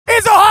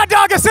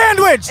like a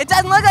sandwich! It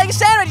doesn't look like a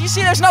sandwich. You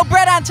see, there's no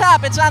bread on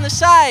top. It's on the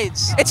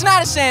sides. It's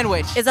not a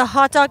sandwich. Is a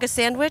hot dog a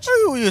sandwich?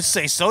 Oh, you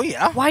say so,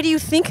 yeah. Why do you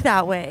think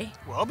that way?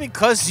 Well,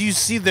 because you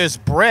see there's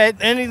bread.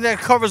 Anything that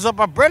covers up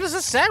our bread is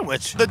a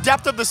sandwich. The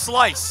depth of the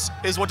slice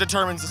is what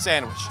determines the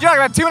sandwich. You're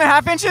like about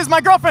 2.5 inches?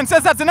 My girlfriend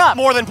says that's enough.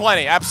 More than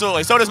plenty,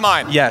 absolutely. So does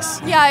mine.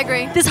 Yes. Yeah, I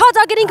agree. This hot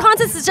dog eating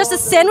contest is just a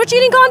sandwich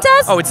eating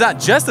contest? Oh, it's not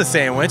just a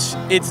sandwich,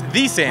 it's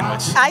the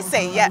sandwich. I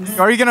say yes.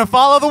 Are you gonna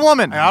follow the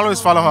woman? I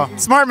always follow her.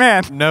 Smart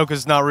man. No, because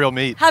it's not real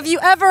meat. Have you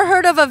ever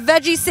heard of a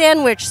veggie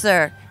sandwich,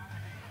 sir?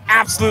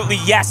 Absolutely,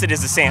 yes, it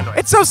is a sandwich.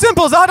 It's so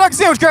simple. It's a hot dog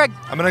sandwich, Greg.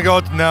 I'm gonna go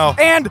with no.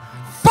 And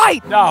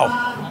fight! No.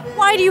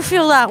 Why do you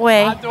feel that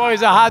way? Hot dog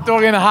is a hot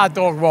dog and a hot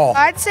dog roll.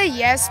 I'd say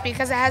yes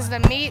because it has the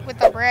meat with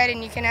the bread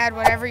and you can add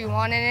whatever you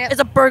want in it. Is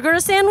a burger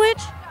a sandwich?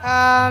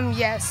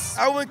 Yes.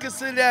 I wouldn't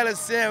consider that a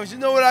sandwich. You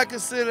know what I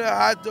consider a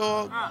hot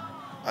dog?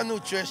 A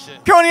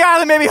nutrition. Coney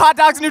Island, maybe hot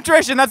dogs and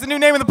nutrition. That's the new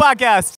name of the podcast.